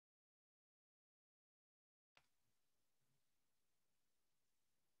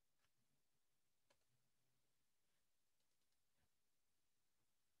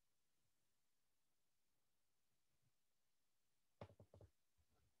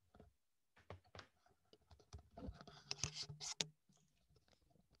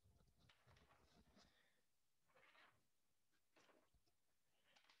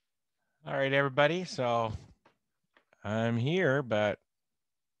All right, everybody. So I'm here, but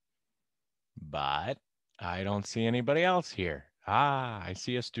I don't see anybody else here. Ah, I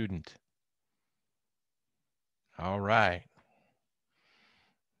see a student. All right.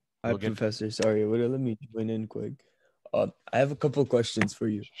 Hi, Professor. Sorry, would let me join in quick. I have a couple of questions for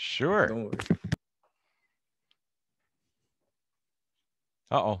you. Sure. Don't worry.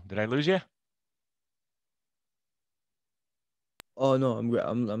 Uh-oh, did I lose you? Oh no, I'm great.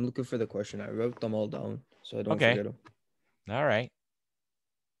 I'm looking for the question. I wrote them all down so I don't forget them. All right.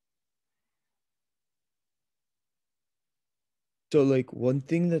 So like one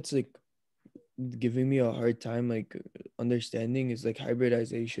thing that's like giving me a hard time like understanding is like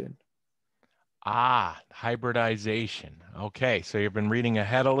hybridization. Ah, hybridization. Okay, so you've been reading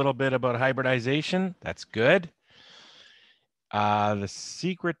ahead a little bit about hybridization. That's good. The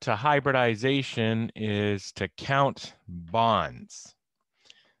secret to hybridization is to count bonds.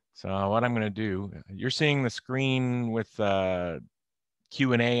 So what I'm going to do, you're seeing the screen with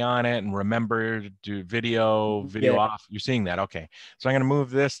Q&A on it, and remember to do video off. You're seeing that. Okay. So I'm going to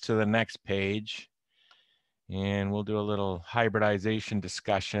move this to the next page, and we'll do a little hybridization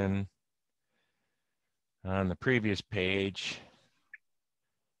discussion on the previous page.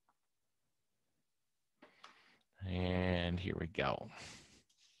 And here we go.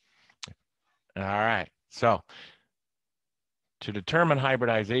 All right. So to determine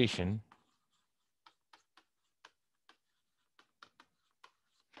hybridization,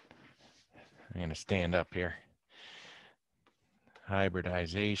 I'm going to stand up here.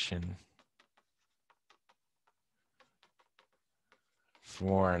 Hybridization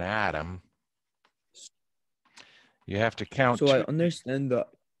for an atom, you have to count. So I understand that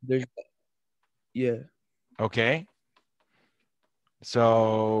there's, yeah. Okay.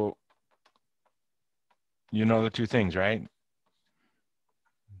 So you know the two things, right?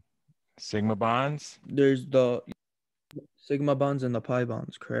 Sigma bonds. There's the sigma bonds and the pi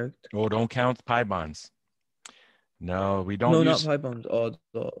bonds, correct? Oh, don't count pi bonds. No, we don't No, use... not pi bonds. Oh,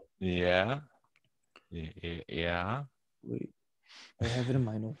 Yeah. Yeah. Wait, I have it in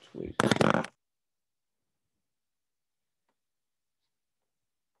my notes. Wait.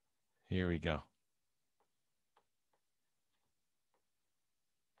 Here we go.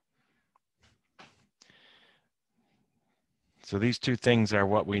 So these two things are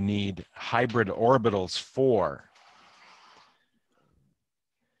what we need hybrid orbitals for.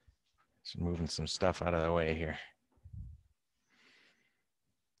 Just moving some stuff out of the way here.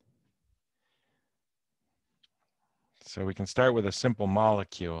 So we can start with a simple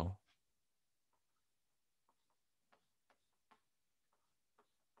molecule.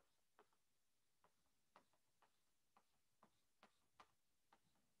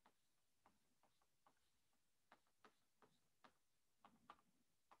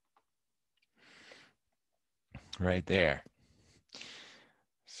 Right there.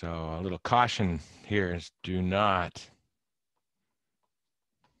 So a little caution here is do not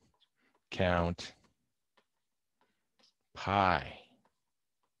count pi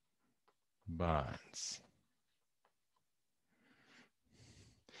bonds.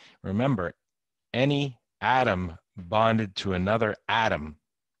 Remember, any atom bonded to another atom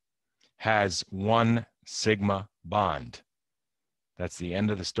has one sigma bond. That's the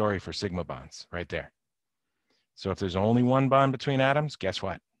end of the story for sigma bonds right there. So if there's only one bond between atoms, guess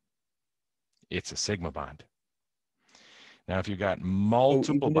what? It's a sigma bond. Now, if you've got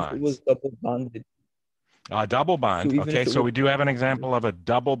multiple bonds. If it was double bonded. A double bond. Okay, so we do have an example of a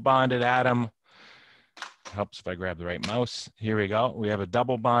double bonded atom. Helps if I grab the right mouse. Here we go. We have a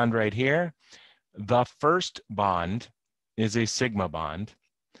double bond right here. The first bond is a sigma bond.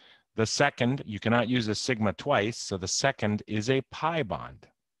 The second, you cannot use a sigma twice, so the second is a pi bond.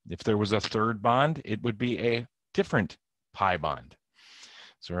 If there was a third bond, it would be a different pi bond.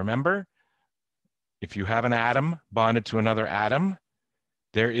 So remember, if you have an atom bonded to another atom,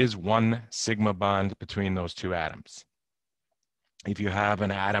 there is one sigma bond between those two atoms. If you have an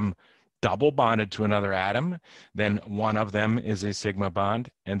atom double bonded to another atom, then one of them is a sigma bond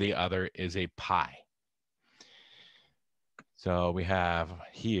and the other is a pi. So we have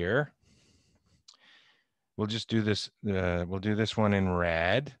here, we'll just do this, we'll do this one in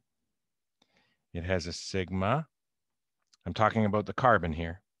red. It has a sigma. I'm talking about the carbon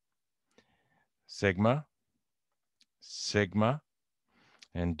here. Sigma, sigma,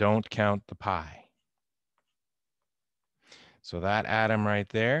 and don't count the pi. So that atom right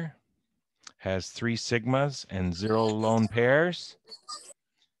there has 3 sigmas and 0 lone pairs.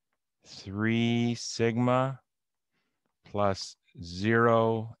 3 sigma, plus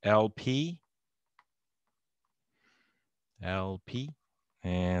 0 LP. LP,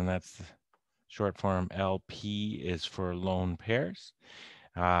 and that's the short form. LP is for lone pairs.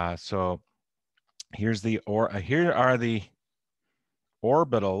 So here are the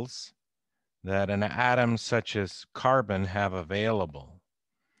orbitals that an atom such as carbon have available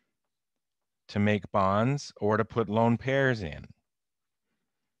to make bonds or to put lone pairs in.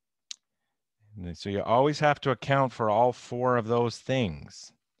 And so you always have to account for all four of those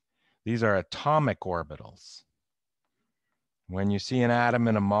things. These are atomic orbitals. When you see an atom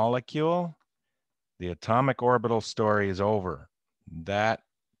in a molecule, the atomic orbital story is over. That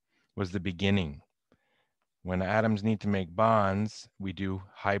was the beginning. When atoms need to make bonds, we do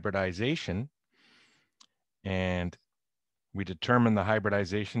hybridization, and we determine the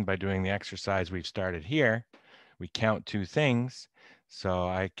hybridization by doing the exercise we've started here. We count two things. So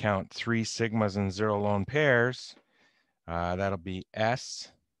I count 3 sigmas and 0 lone pairs. That'll be sp2.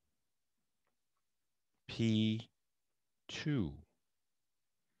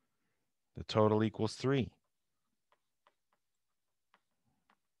 The total equals 3.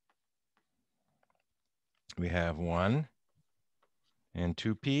 We have 1 and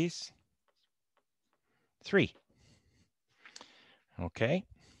 2 p's, 3. Okay.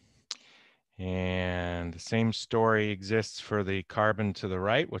 And the same story exists for the carbon to the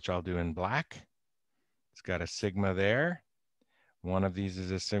right, which I'll do in black. It's got a sigma there. One of these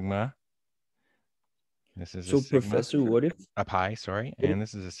is a sigma. This is a sigma. Professor, what if a pi, sorry, and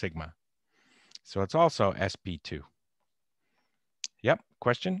this is a sigma. So it's also sp2. Yep,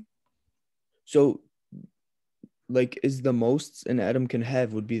 question? So like is the most an atom can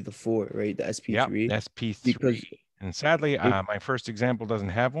have would be the 4, right? The sp3. Yep, sp3. Because and sadly, my first example doesn't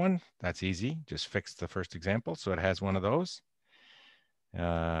have one. That's easy. Just fix the first example so it has one of those.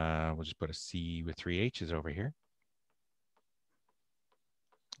 We'll just put a C with 3 H's over here.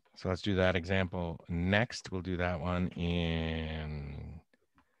 So let's do that example next. We'll do that one in,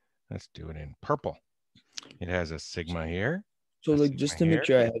 let's do it in purple. It has a sigma here. So like just to make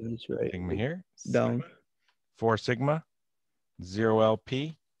sure I have this right. Sigma here. Down. 4 sigma, 0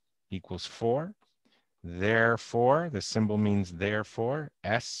 LP equals 4. Therefore, the symbol means therefore,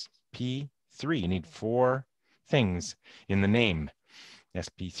 sp3. You need 4 things in the name,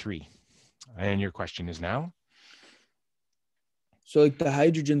 sp3. And your question is now? So like the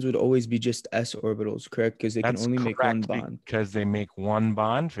hydrogens would always be just s orbitals, correct? Because they can only make one bond. Because they make one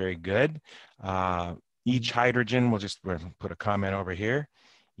bond. Very good. Each hydrogen, we'll put a comment over here.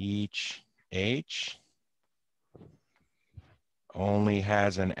 Each H only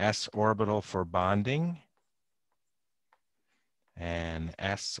has an s orbital for bonding. An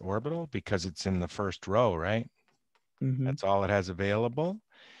s orbital because it's in the first row, right? That's all it has available.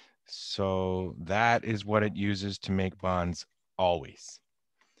 So that is what it uses to make bonds always.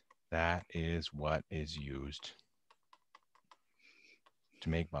 That is what is used to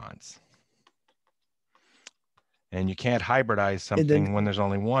make bonds. And you can't hybridize something when there's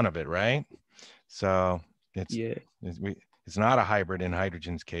only one of it, right? So it's not a hybrid in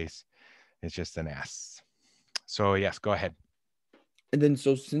hydrogen's case. It's just an S. So yes, go ahead. And then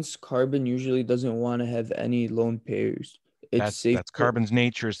so since carbon usually doesn't want to have any lone pairs, that's carbon's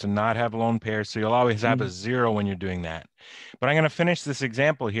nature is to not have lone pairs. So you'll always have a 0 when you're doing that. But I'm going to finish this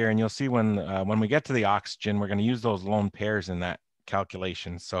example here, and you'll see when we get to the oxygen, we're going to use those lone pairs in that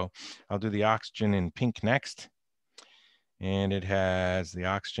calculation. So I'll do the oxygen in pink next. And the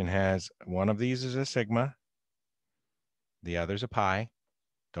oxygen has one of these is a sigma. The other's a pi.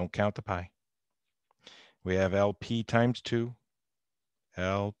 Don't count the pi. We have LP times 2.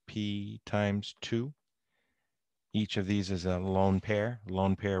 LP times 2. Each of these is a lone pair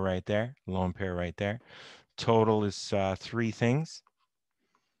right there, lone pair right there. Total is 3 things.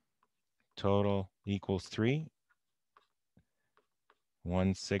 Total equals 3.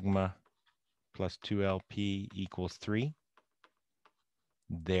 1 sigma plus 2 LP equals 3.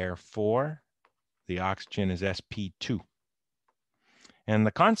 Therefore, the oxygen is sp2. And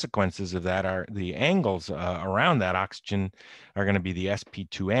the consequences of that are the angles around that oxygen are going to be the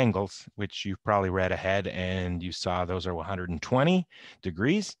sp2 angles, which you've probably read ahead, and you saw those are 120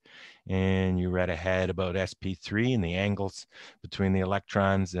 degrees. And you read ahead about sp3 and the angles between the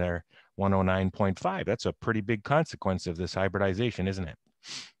electrons are 109.5. That's a pretty big consequence of this hybridization, isn't it?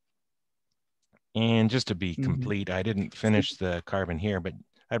 And just to be complete, I didn't finish the carbon here, but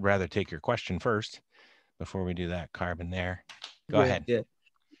I'd rather take your question first before we do that carbon there. Go ahead. Yeah.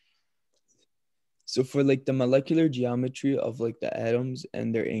 So for like the molecular geometry of like the atoms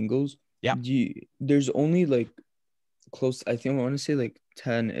and their angles, there's only like close, I think I want to say like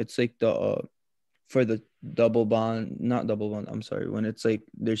 10. It's like the for the double bond, not double bond, I'm sorry, when it's like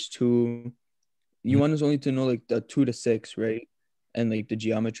there's two, you want us only to know like the 2 to 6, right? And like the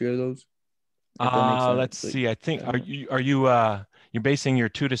geometry of those, if that makes Let's sense. Like, see. I think I are don't know. you you're basing your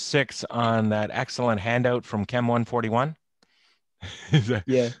 2 to 6 on that excellent handout from Chem 141?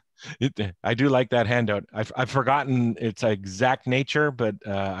 Yeah. I do like that handout. I've forgotten its exact nature, but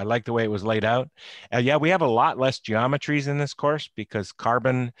I like the way it was laid out. Yeah, we have a lot less geometries in this course because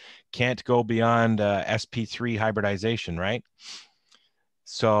carbon can't go beyond sp3 hybridization, right?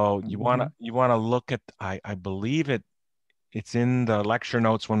 So you wanna look at I believe it's in the lecture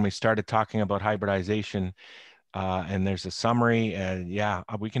notes when we started talking about hybridization, and there's a summary. Yeah,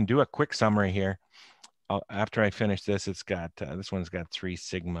 we can do a quick summary here. After I finish this, it's got this one's got 3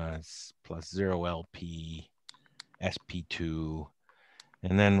 sigmas plus 0 LP, SP2,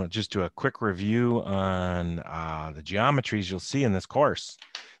 and then we'll just do a quick review on the geometries you'll see in this course.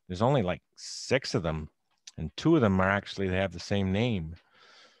 There's only like 6 of them, and 2 of them are actually they have the same name.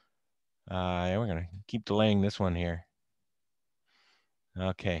 Yeah, we're gonna keep delaying this one here.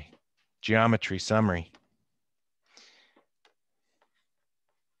 Okay, geometry summary.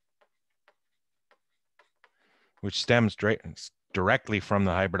 Which stems directly from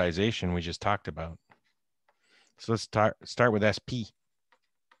the hybridization we just talked about. So let's start with SP.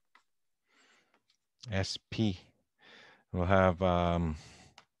 SP. We'll have,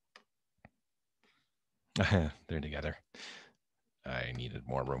 they're together. I needed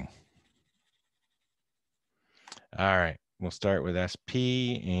more room. All right, we'll start with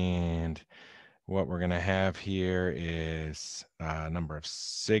SP, and what we're gonna have here is number of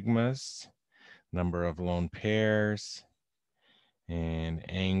sigmas, number of lone pairs, and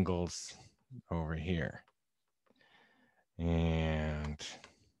angles over here. And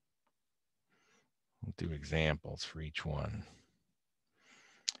we'll do examples for each one.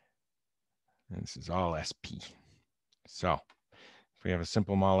 And this is all SP. So if we have a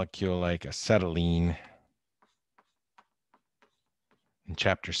simple molecule like acetylene, in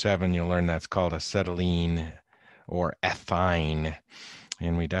chapter 7, you'll learn that's called acetylene or ethine.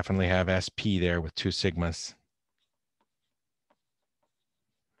 And we definitely have SP there with 2 sigmas.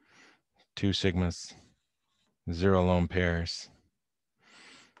 2 sigmas, 0 lone pairs.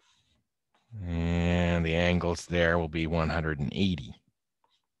 And the angles there will be 180.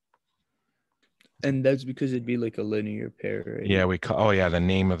 And that's because it'd be like a linear pair, right? Yeah, oh yeah, the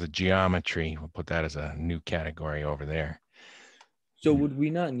name of the geometry. We'll put that as a new category over there. So would we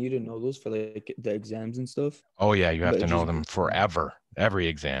not need to know those for like the exams and stuff? Oh yeah, you have But to it know just them forever. Every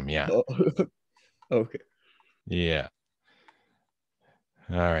exam, yeah. oh, okay. Yeah.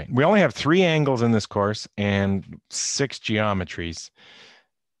 All right. We only have 3 angles in this course and 6 geometries.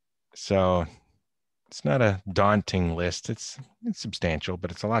 So it's not a daunting list. It's substantial, but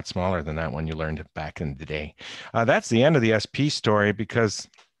it's a lot smaller than that one you learned back in the day. That's the end of the SP story because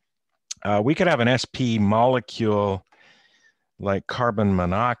we could have an SP molecule like carbon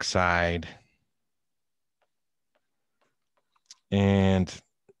monoxide, and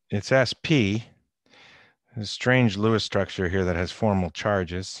it's SP. There's a strange Lewis structure here that has formal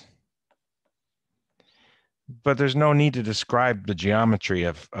charges. But there's no need to describe the geometry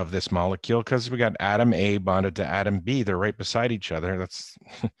of this molecule because we got atom A bonded to atom B. They're right beside each other. That's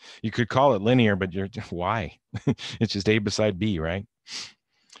you could call it linear, but why? It's just A beside B, right?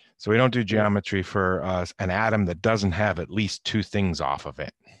 So we don't do geometry for an atom that doesn't have at least 2 things off of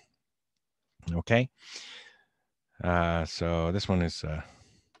it. Okay. So this one is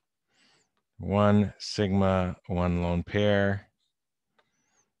 1 sigma, 1 lone pair.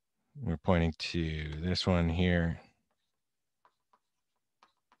 We're pointing to this one here.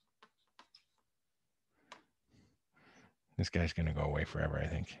 This guy's going to go away forever, I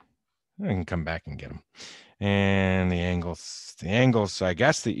think. I can come back and get him. And the angles, I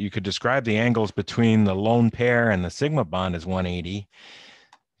guess that you could describe the angles between the lone pair and the sigma bond as 180,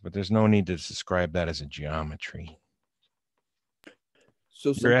 but there's no need to describe that as a geometry.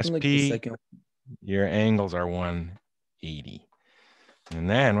 So Your something SP, like the second, your angles are 180. And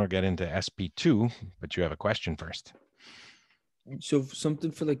then we'll get into SP2, but you have a question first. so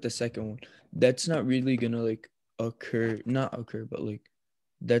something for like the second one, that's not really gonna like not occur, but like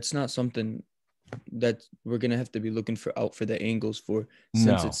that's not something that we're gonna have to be looking for out for the angles for,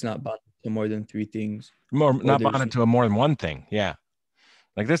 since No, it's not bonded to more than 3 things. Or not there's bonded to more than one thing. Yeah.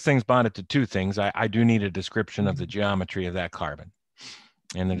 Like this thing's bonded to 2 things. I do need a description of the geometry of that carbon.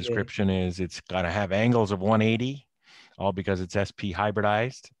 And the description is it's got to have angles of 180, all because it's SP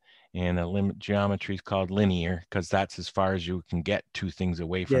hybridized. And the limit geometry is called linear because that's as far as you can get 2 things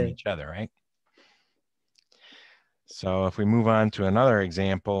away from each other, right? So if we move on to another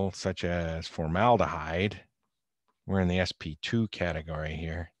example, such as formaldehyde, we're in the sp2 category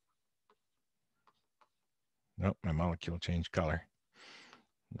here. Nope, my molecule changed color.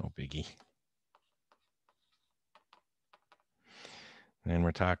 No biggie. And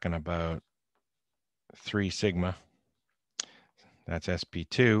we're talking about 3 sigma. That's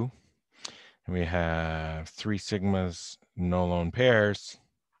sp2. And we have 3 sigmas, no lone pairs.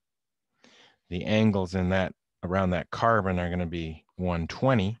 The angles in that around that carbon are going to be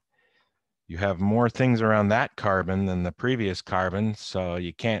 120. You have more things around that carbon than the previous carbon, so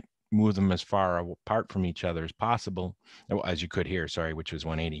you can't move them as far apart from each other as possible, as you could here, sorry, which was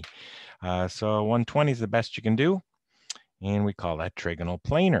 180. So 120 is the best you can do, and we call that trigonal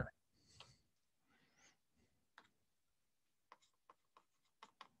planar.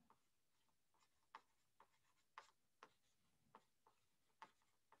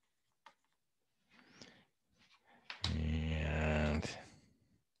 And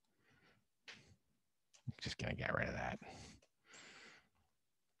just gonna get rid of that.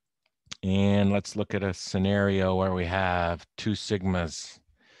 And let's look at a scenario where we have 2 sigmas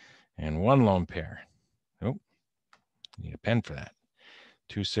and 1 lone pair. Oh, need a pen for that.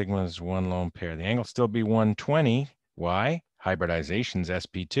 2 sigmas, 1 lone pair. The angle still be 120. Why? Hybridization's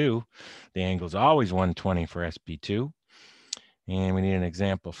sp2. The angle's always 120 for sp2. And we need an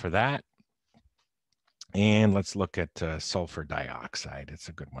example for that. And let's look at sulfur dioxide. It's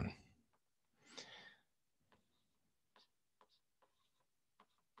a good one.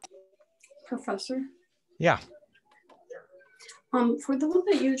 Professor? Yeah. For the one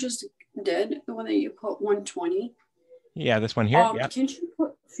that you just did, the one that you put 120. Yeah, this one here. Yeah. Can't you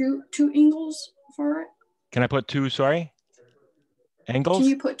put two angles for it? Can I put 2, sorry? Angles? Can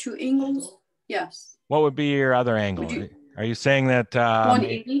you put 2 angles? Yes. What would be your other angle? Are you saying that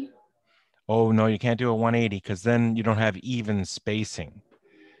 180? Oh, no, you can't do a 180 because then you don't have even spacing.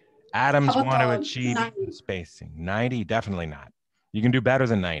 Atoms want to achieve even spacing. 90, definitely not. You can do better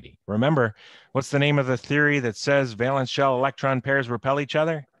than 90. Remember, what's the name of the theory that says valence shell electron pairs repel each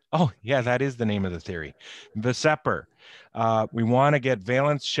other? Oh, yeah, that is the name of the theory. VSEPR. We want to get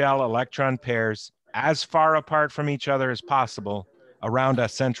valence shell electron pairs as far apart from each other as possible around a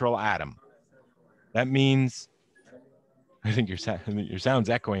central atom. That means, I think your sound's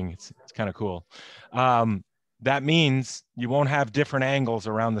echoing. It's kind of cool. That means you won't have different angles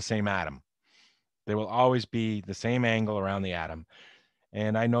around the same atom. They will always be the same angle around the atom.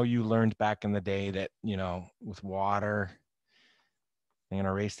 And I know you learned back in the day that, you know, with water, I'm going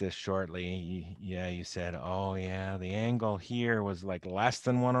to erase this shortly. Yeah, you said, oh, yeah, the angle here was like less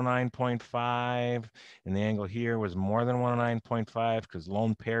than 109.5, and the angle here was more than 109.5 because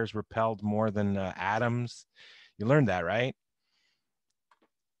lone pairs repelled more than atoms. You learned that, right?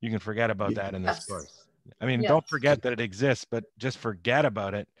 You can forget about that in this course. I mean, don't forget that it exists, but just forget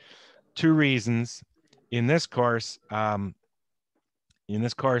about it. 2 reasons. In this course, a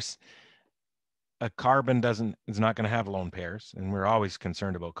carbon is not going to have lone pairs, and we're always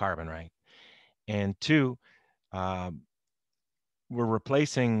concerned about carbon, right? And 2, we're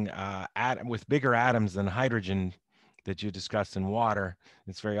replacing with bigger atoms than hydrogen that you discussed in water.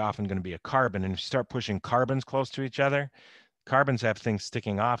 It's very often going to be a carbon, and if you start pushing carbons close to each other, carbons have things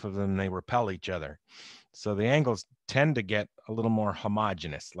sticking off of them, and they repel each other. So the angles tend to get a little more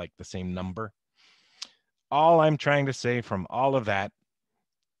homogeneous, like the same number. All I'm trying to say from all of that,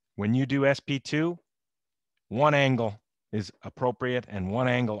 when you do sp2, 1 angle is appropriate and 1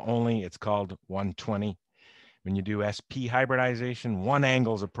 angle only. It's called 120. When you do sp hybridization, 1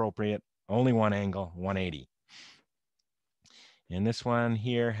 angle is appropriate, only 1 angle, 180. And this one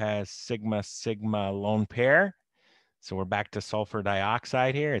here has sigma lone pair. So we're back to sulfur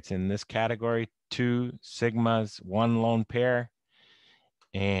dioxide here. It's in this category, 2 sigmas, 1 lone pair.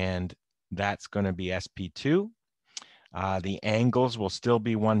 And that's going to be sp2. The angles will still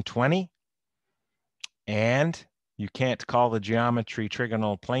be 120. And you can't call the geometry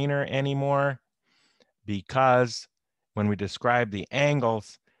trigonal planar anymore because when we describe the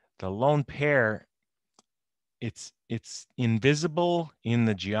angles, the lone pair, it's invisible in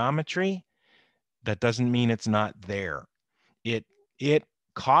the geometry. That doesn't mean it's not there. It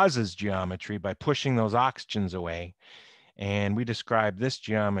causes geometry by pushing those oxygens away. And we describe this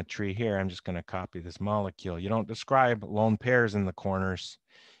geometry here. I'm just going to copy this molecule. You don't describe lone pairs in the corners.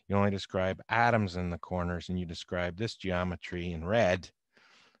 You only describe atoms in the corners, and you describe this geometry in red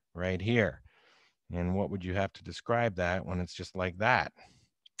right here. And what would you have to describe that when it's just like that?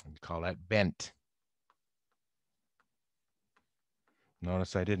 We'd call that bent.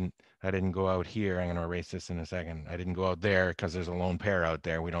 Notice I didn't go out here. I'm going to erase this in a second. I didn't go out there because there's a lone pair out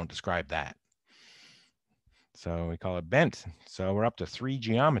there. We don't describe that. So we call it bent. So we're up to 3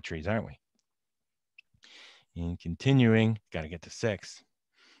 geometries, aren't we? And continuing, got to get to 6.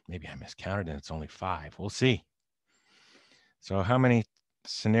 Maybe I miscounted and it's only 5. We'll see. So how many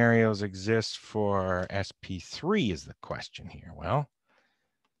scenarios exist for SP3 is the question here. Well,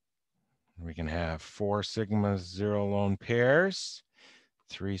 we can have 4 sigmas, 0 lone pairs,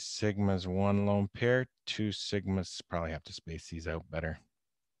 3 sigmas, 1 lone pair, 2 sigmas, probably have to space these out better.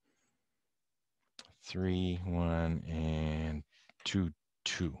 3, 1, and 2,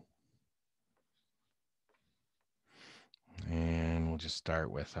 2. And we'll just start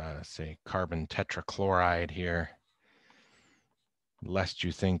with, say, carbon tetrachloride here, lest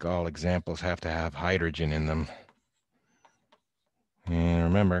you think all examples have to have hydrogen in them. And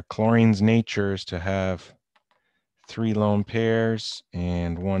remember, chlorine's nature is to have 3 lone pairs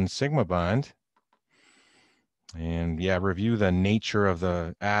and 1 sigma bond. And yeah, review the nature of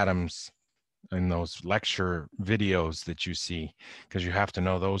the atoms in those lecture videos that you see, because you have to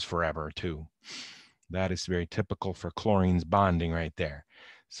know those forever too. That is very typical for chlorine's bonding right there.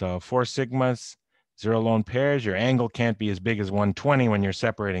 So 4 sigmas, 0 lone pairs. Your angle can't be as big as 120 when you're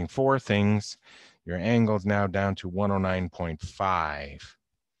separating 4 things. Your angle is now down to 109.5.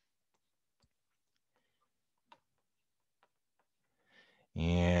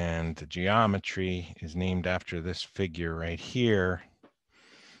 And the geometry is named after this figure right here,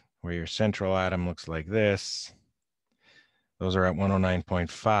 where your central atom looks like this. Those are at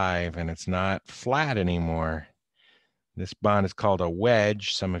 109.5, and it's not flat anymore. This bond is called a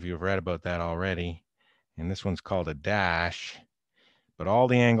wedge. Some of you have read about that already. And this one's called a dash. But all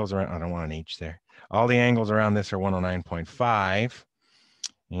the angles around, I don't want an H there. All the angles around this are 109.5.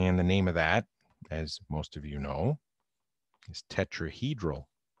 And the name of that, as most of you know, is tetrahedral.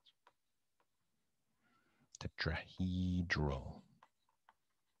 Tetrahedral.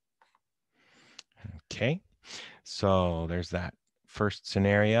 Okay, so there's that first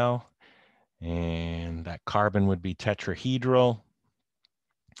scenario. And that carbon would be tetrahedral.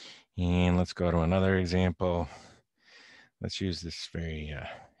 And let's go to another example. Let's use this very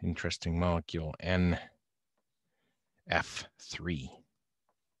interesting molecule, NF3.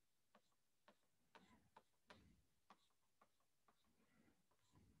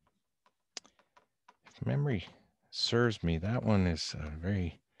 If memory serves me, that one is a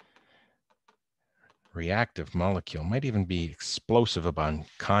very reactive molecule. Might even be explosive upon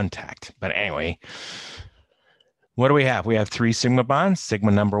contact. But anyway, what do we have? We have 3 sigma bonds,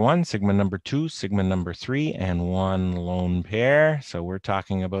 sigma number 1, sigma number 2, sigma number 3, and 1 lone pair. So we're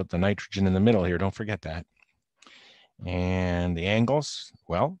talking about the nitrogen in the middle here. Don't forget that. And the angles,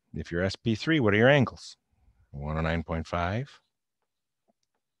 well, if you're sp3, what are your angles? 109.5.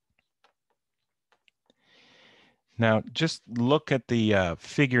 Now, just look at the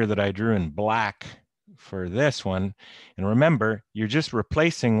figure that I drew in black for this one. And remember, you're just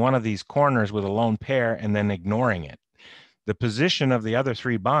replacing one of these corners with a lone pair and then ignoring it. The position of the other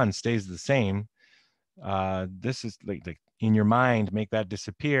 3 bonds stays the same. This is like in your mind, make that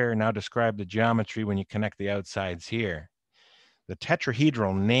disappear. Now describe the geometry when you connect the outsides here. The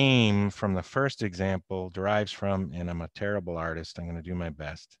tetrahedral name from the first example derives from, and I'm a terrible artist, I'm going to do my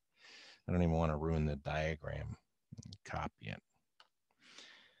best. I don't even want to ruin the diagram. Copy it.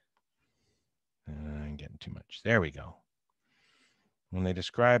 I'm getting too much. There we go. When they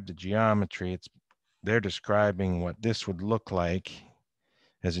describe the geometry, they're describing what this would look like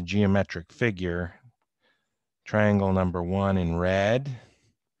as a geometric figure. Triangle number 1 in red.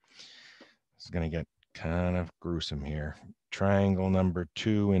 This is going to get kind of gruesome here. Triangle number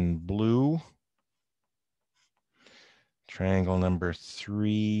 2 in blue. Triangle number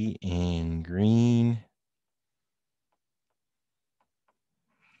 3 in green.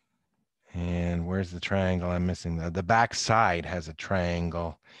 And where's the triangle? I'm missing the back side has a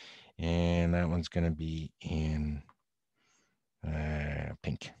triangle, and that one's going to be in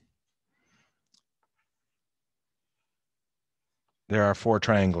pink. There are 4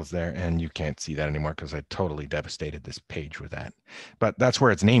 triangles there, and you can't see that anymore because I totally devastated this page with that. But that's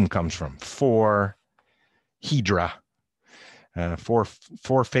where its name comes from. 4 hedra,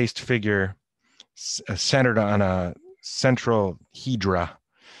 4-faced figure centered on a central hedra.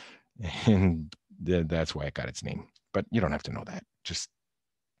 And that's why it got its name. But you don't have to know that. Just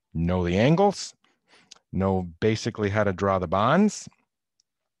know the angles, know basically how to draw the bonds,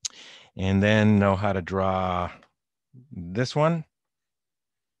 and then know how to draw this one.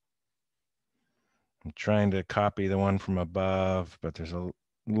 I'm trying to copy the one from above, but there's a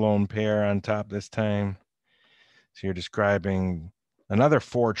lone pair on top this time. So you're describing another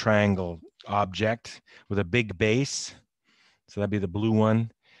 4 triangle object with a big base. So that'd be the blue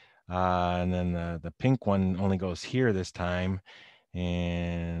one. And then the pink one only goes here this time.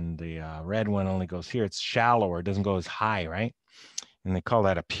 And the red one only goes here. It's shallower. It doesn't go as high, right? And they call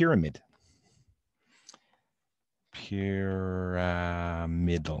that a pyramid.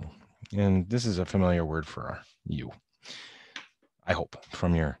 Pyramidal. And this is a familiar word for you, I hope,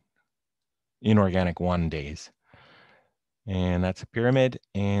 from your inorganic 1 days. And that's a pyramid.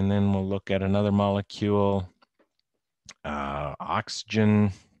 And then we'll look at another molecule,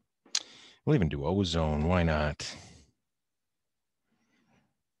 oxygen. We'll even do ozone. Why not?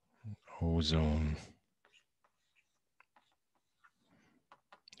 Ozone.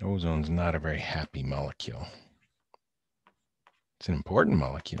 Ozone's not a very happy molecule. It's an important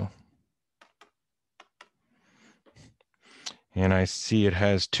molecule. And I see it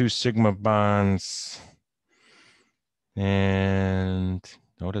has 2 sigma bonds. And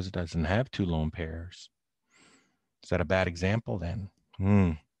notice it doesn't have 2 lone pairs. Is that a bad example then?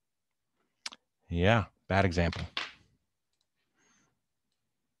 Yeah, bad example.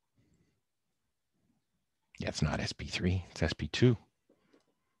 Yeah, it's not sp3, it's sp2.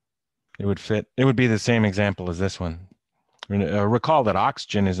 It would fit, it would be the same example as this one. Recall that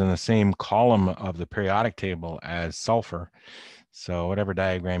oxygen is in the same column of the periodic table as sulfur. So whatever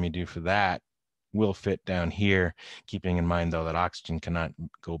diagram you do for that will fit down here, keeping in mind though that oxygen cannot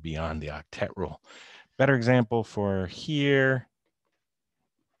go beyond the octet rule. Better example for here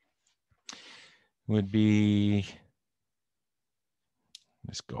would be,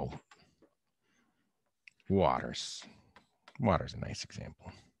 let's go, waters. Water's a nice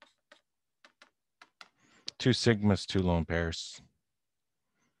example. 2 sigmas, 2 lone pairs.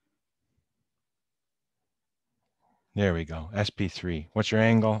 There we go, sp3. What's your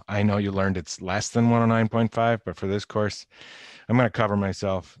angle? I know you learned it's less than 109.5, but for this course, I'm going to cover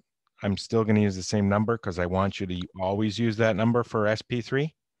myself. I'm still going to use the same number because I want you to always use that number for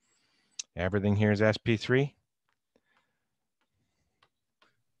sp3. Everything here is sp3.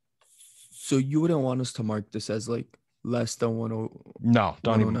 So you wouldn't want us to mark this as like less than 10? No,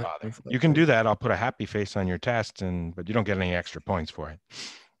 don't even bother. You can do that. I'll put a happy face on your test, but you don't get any extra points for it.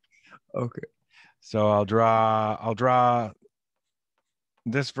 Okay. So I'll draw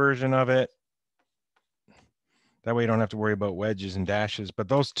this version of it. That way you don't have to worry about wedges and dashes. But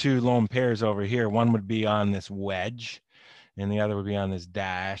those 2 lone pairs over here, one would be on this wedge and the other would be on this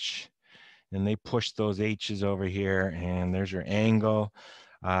dash. And they push those H's over here, and there's your angle.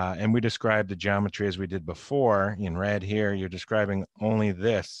 And we described the geometry as we did before. In red here, you're describing only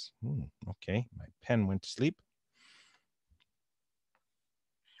this. Okay, my pen went to sleep.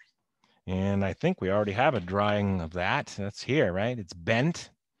 And I think we already have a drawing of that. That's here, right? It's bent.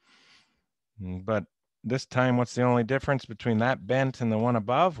 But this time, what's the only difference between that bent and the one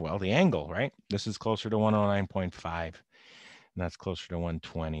above? Well, the angle, right? This is closer to 109.5. And that's closer to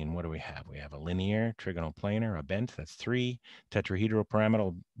 120. And what do we have? We have a linear, trigonal planar, a bent, that's 3. Tetrahedral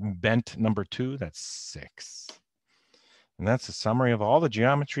pyramidal bent number 2, that's 6. And that's a summary of all the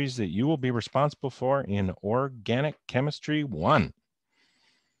geometries that you will be responsible for in Organic Chemistry 1.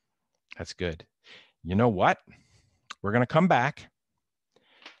 That's good. You know what? We're going to come back.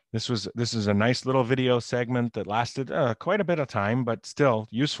 This is a nice little video segment that lasted quite a bit of time, but still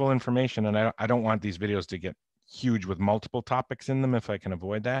useful information. And I don't want these videos to get huge with multiple topics in them if I can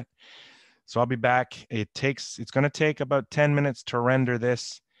avoid that. So I'll be back. It's going to take about 10 minutes to render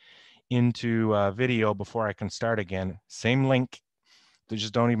this into video before I can start again. Same link. So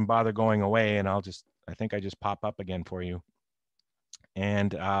just don't even bother going away, and I think I just pop up again for you.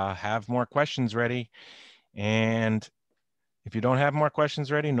 And have more questions ready. And if you don't have more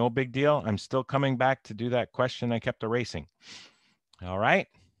questions ready, no big deal. I'm still coming back to do that question I kept erasing. All right.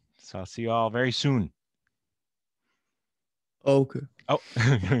 So I'll see you all very soon. Okay. Oh,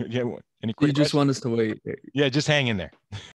 yeah. Any quick You just questions? want us to wait. Yeah, just hang in there.